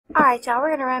Alright, y'all, we're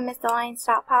going to run Miss Delane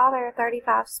Stockpile. There are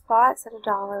 35 spots at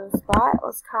 $1 a spot.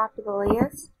 Let's copy the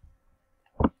list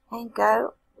and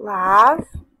go live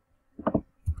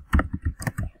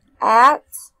at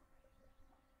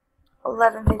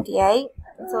 11:58.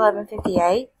 It's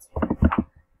 11:58.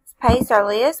 Let's paste our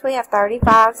list. We have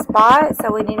 35 spots,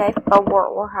 so we need a 4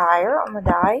 or higher on the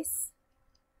dice.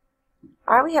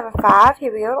 Alright, we have a 5.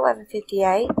 Here we go at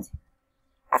 11:58.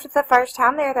 After the first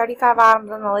time, there are 35 items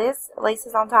on the list.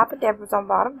 Lisa's on top and Deborah's on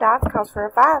bottom. Dice calls for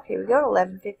a 5. Here we go,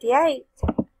 11:58.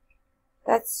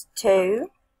 That's 2,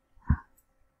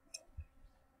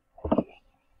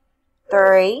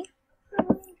 3,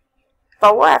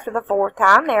 4. After the fourth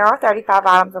time, there are 35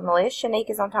 items on the list.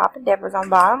 Shanika's on top and Deborah's on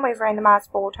bottom. We've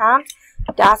randomized 4 times.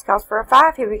 Dice calls for a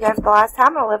 5. Here we go for the last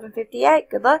time at 11:58.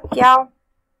 Good luck, y'all.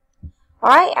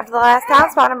 Alright, after the last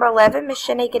time, spot number 11, Miss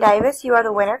Shanika Davis, you are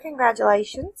the winner.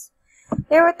 Congratulations.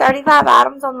 There were 35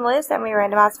 items on the list, and we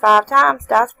randomized 5 times.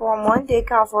 Dice 4 and 1 did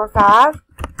call for a 5.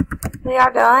 We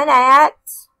are done at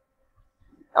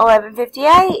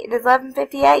 11:58. It is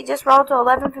 11:58. Just rolled to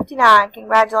 11:59.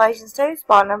 Congratulations to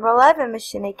spot number 11, Miss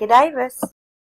Shanika Davis.